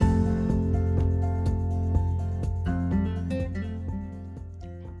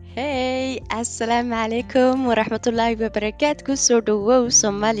Assalaamu calaykum waraxmatullaahi wabarakaatu kusoo dhawow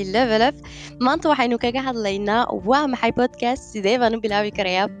Somali level up maanta waxaynu kaga hadlaynaa waa maxay podcast sidee baan u bilaabi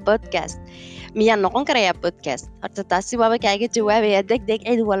karayaa podcast miyaan noqon karayaa podcast horta taasi waaba kaaga jawaabaya degdeg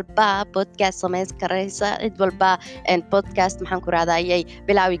cid walba podcast samayn karaysa cid walba podcast maxaan ku rahdaa ayay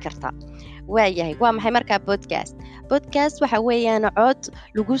bilaabi kartaa waayahay waa maxay markaa podcast waxa weeyaan cod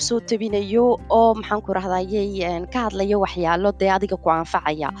lagu soo tabinayo oo maxaan ku rahdayay ka hadlayo waxyaalo dee adiga ku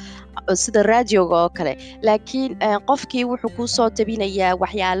anfacaya sida raadioga oo kale laakiin qofkii wuxuu ku soo tabinayaa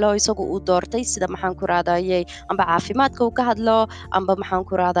waxyaalo isagu uu doortay sida maxaan ku rahdayay amba caafimaadka uu ka hadlo amba maxaan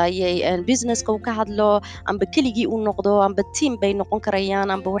ku rahdayay businesska uu ka hadlo amba keligii uu noqdo amba team bay noqon karayaan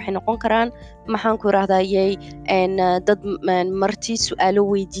amba waxay noqon karaan maxaan ku rahdayay dad marti su'aalo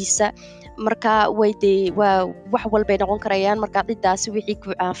weydiisa marka waa wax walbay noqon karayaan marka cidaasi wixii ku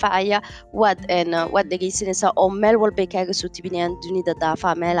anfacaya waad dhegaysanaysaa oo meel walbay kaaga soo tibinayaan dunida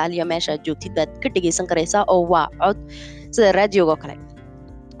daafaha meel aliya meesha aad joogtid baad ka dhegaysan karaysaa oo waa cod sida raadioga oo kale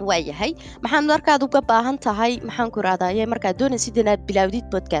waayahay maxaad markaad uga baahan tahay maxaan ku rahdayay markaad doonaysid inaad bilaawdid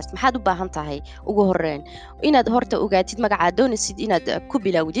podcast maxaad u baahan tahay ugu horeyn inaad horta ogaatid magacaad doonaysid inaad ku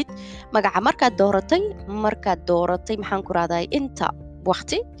bilaawdid magaca markaad dooratay maxaan ku rahdayay inta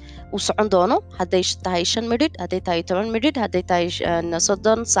waqti uu socon doono hadday tahay 5 minute hadday tahay 10 minute hadday tahay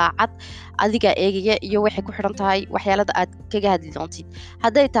 30 saacad adiga eegaya iyo waxay ku xiran tahay waxyaalada aad kaga hadli doontid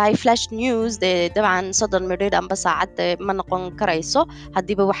hadday tahay flash news dabcan 30 minute amba saacad ma noqon karayso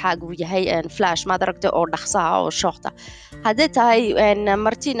hadiiba waxaagu yahay flash maad aragtay oo dhaqsaha oo shooqta hadday tahay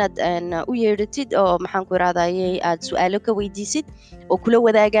martiinad u yeedhatid oo maxaan ku raadayay aad su'aalo ka weydiisid oo kula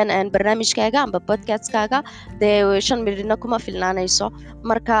wadaagaan barnaamijkaaga amba podcastkaaga dee 5 minute kuma filnaanayso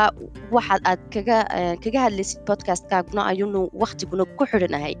marka waxaad aad kaga hadlaysid podcastkaaguna ayuunu waqtiguna ku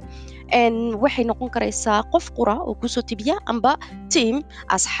xidhanahay waxay noqon karaysaa qof qura oo kusoo tibiya amba team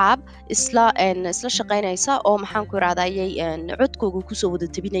asxaab isla shaqaynaysa oo maxaan ku raadayay codkooga kusoo wada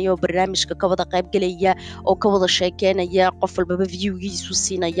tabinaya oo barnaamijka ka wada qaybgelaya oo ka wada sheekeynaya qof walbaba viewgiisu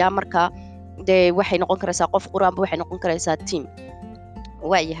siinaya marka dee waxay noqon karaysaa qof qura amba waxay noqon karaysaa team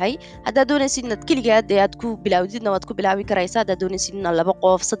waayahay haddaad doonaysid inaad keligaad aad ku bilaawdidna waad ku bilaabi karaysaa haddaad doonaysid inaad 2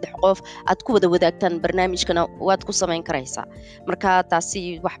 qof 3 qof aad ku wada wadaagtaan barnaamijkana waad ku samayn karaysaa marka taasi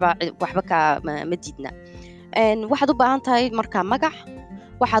waxba ka ma diidna waxaad u baahan tahay marka magac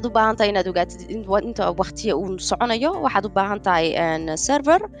waxaad u baahan tahay inaad ogaatid inta waqtiga uu soconayo waxaad u baahan tahay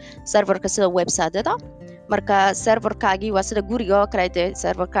serverka sida website-da marka serverkaagii waa sida guriga oo kale dee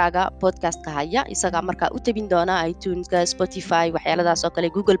serverkaaga podcastka haya isaga marka u tabin doona iTunes Spotify waxyaaladaas oo kale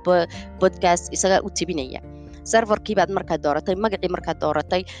Google podcast isaga u tabinaya serverkii baad markaa dooratay magacii markaa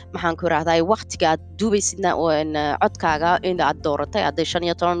dooratay maxaan ku raahday waqtiga aad duubaysidna codkaaga in aad dooratay hadday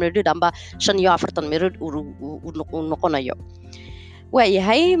 15 minute amba 45 minute uu noqonayo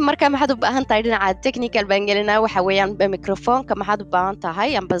waayahay marka maxaad u baahan tahay dhinaca technical baan gelinaa waxa weeyaan microphone-ka maxaad u baahan tahay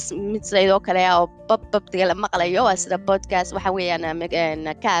amba mid sidoo kale oo babtiga la maqlayo waa sida podcast waxa weeyaan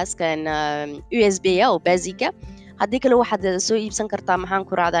kaaskan USB oo basic haddii kale waxaad soo iibsan kartaa maxaan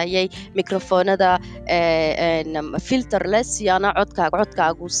ku raadayay microphone-ada filterless yana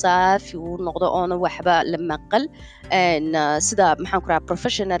codkaagu saafi uu noqdo oona waxba la maqal sida maxaan ku radaa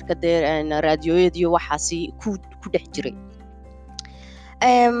professionalka raadiyooyada iyo waxaasi ku dhex jiray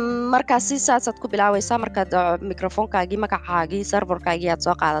markaasi saasaad ku bilaabaysaa markaad microphone-kaagii magacaagii serverkaagii aad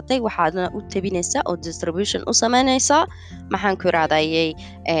soo qaadatay waxaadna u tabinaysaa oo distribution u samaynaysaa maxaan ku raadayay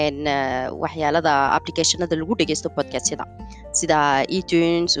waxyaalada applicationada lagu dhegeysto podcastyada sida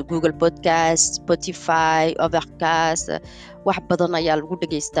iTunes Google podcast Spotify Overcast wax badan ayaa lagu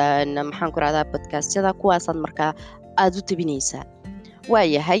dhegeystaa maxaan ku radaa podcastyada kuwaasaad markaa aad u tabinaysaa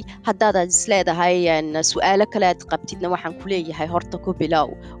waayahay haddaad isleedahay su'aalo kale aad qabtidna waxaan ku leeyahay horta ku bilow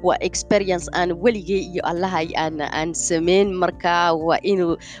waa experience aan weligay iyo allahay aan sameyn marka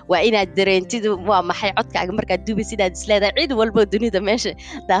waa inaad dareentid waa maxay codkaaga markaad duubaysid aad isleedahay cid walba dunida meesha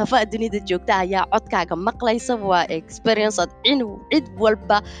daafaha dunida joogta ayaa codkaaga maqlaysa waa experience aad cid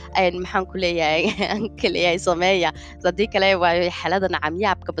walba maxaan ku leeyahay aan ka leeyahay sameeya haddii kale waa xaladan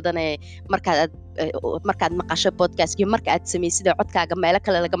camyaabka badan ee markaad maqasho podcast iyo marka aad samaysid codkaaga meelo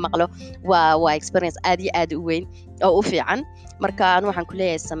kale laga maqlo waa experience aad iyo aad u weyn oo u fiican marka aan waxaan ku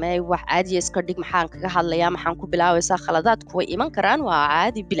leeyahay sameey wax caadi iska dhig maxaan kaga hadlayaa maxaan ku bilaabaysaa khaladaadku way iman karaan waa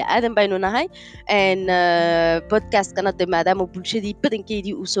caadi bila aadan baynu nahay podcastkana de maadaama bulshadii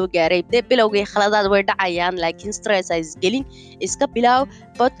badankeedii uu soo gaaray de bilowgay khaladaad way dhacayaan laakiin stress ay isgelin iska bilaaw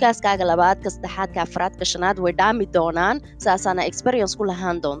podcastkaaga labaad ka saddexaad ka afraad ka shanaad way dhaami doonaan saasaana experience ku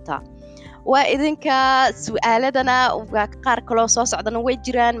lahaan doontaa وإذنك سؤالنا وقار كلو soo socdana way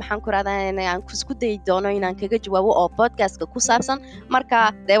jiraan maxaan ku raadaan inaan isku day doono inaan kaga jawaabo oo podcast-ka ku saabsan marka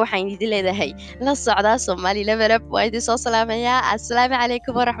waxaan idin leedahay la socda Somali level up waa idin soo salaamayaa assalaamu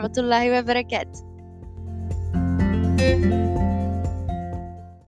calaykum waraxmatullaahi wabarakaatu